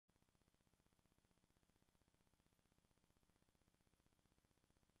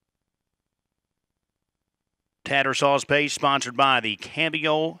Tattersall's Pace, sponsored by the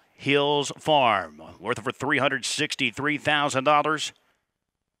Cameo Hills Farm. Worth over $363,000.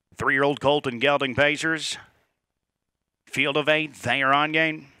 3-year-old Colton Gelding Pacers. Field of 8, they are on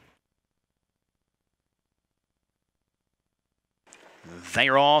game. They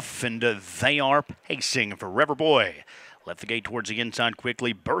are off, and they are pacing. Forever Boy left the gate towards the inside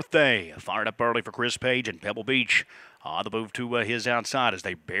quickly. Birthday fired up early for Chris Page and Pebble Beach. On the move to his outside as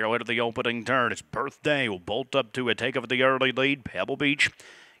they barrel into the opening turn. It's Birthday will bolt up to take over the early lead. Pebble Beach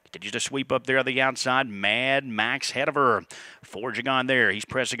continues to sweep up there on the outside. Mad Max ahead of her. Forging on there. He's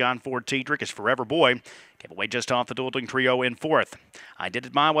pressing on for Tiedrick. It's Forever Boy. Gave away just off the dueling trio in fourth. I Did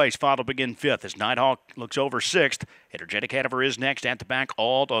It My Way's followed begin fifth as Nighthawk looks over sixth. Energetic Hanover is next at the back.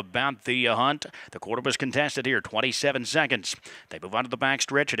 All about the hunt. The quarter was contested here, 27 seconds. They move on to the back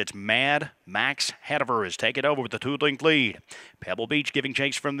stretch, and it's Mad Max Hanover is taken over with the 2-link lead. Pebble Beach giving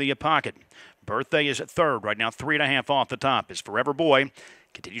chase from the pocket. Birthday is at third right now, 3.5 off the top. Is Forever Boy.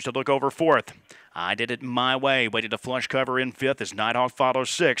 Continues to look over fourth. I Did It My Way. Waited to flush cover in fifth as Nighthawk follows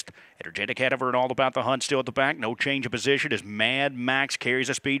sixth. Energetic Hanover and All About the Hunt still at the back. No change of position as Mad Max carries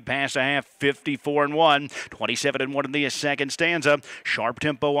a speed past a half. 54-1. 27-1 in the second stanza. Sharp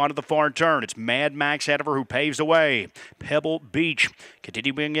tempo onto the far turn. It's Mad Max Hanover who paves the way. Pebble Beach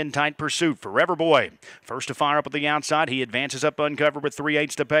continuing in tight pursuit. Forever Boy first to fire up at the outside. He advances up uncovered with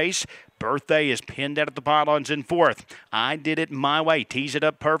 3/8 to pace. Birthday is pinned out at the pylons in fourth. I Did It My Way. Tees it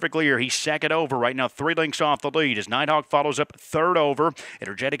up perfectly here. He's second over right now. 3 links off the lead as Nighthawk follows up third over.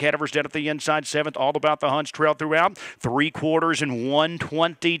 Energetic Hanover's dead at the inside seventh. All About the Hunt's trail throughout. 3/4 and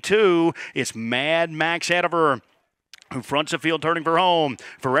 122. It's Mad Max Hanover who fronts the field, turning for home.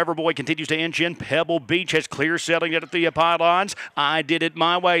 Forever Boy continues to inch in. Pebble Beach has clear settling it at the pylons. I Did It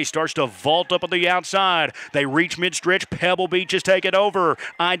My Way starts to vault up on the outside. They reach mid-stretch. Pebble Beach is taken over.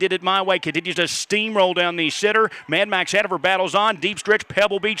 I Did It My Way continues to steamroll down the center. Mad Max Hanover battles on. Deep stretch.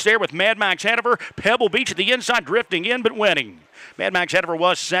 Pebble Beach there with Mad Max Hanover. Pebble Beach at the inside, drifting in but winning. Mad Max Hanover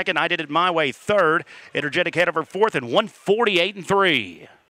was second. I Did It My Way third. Energetic Hanover fourth, and 148-3.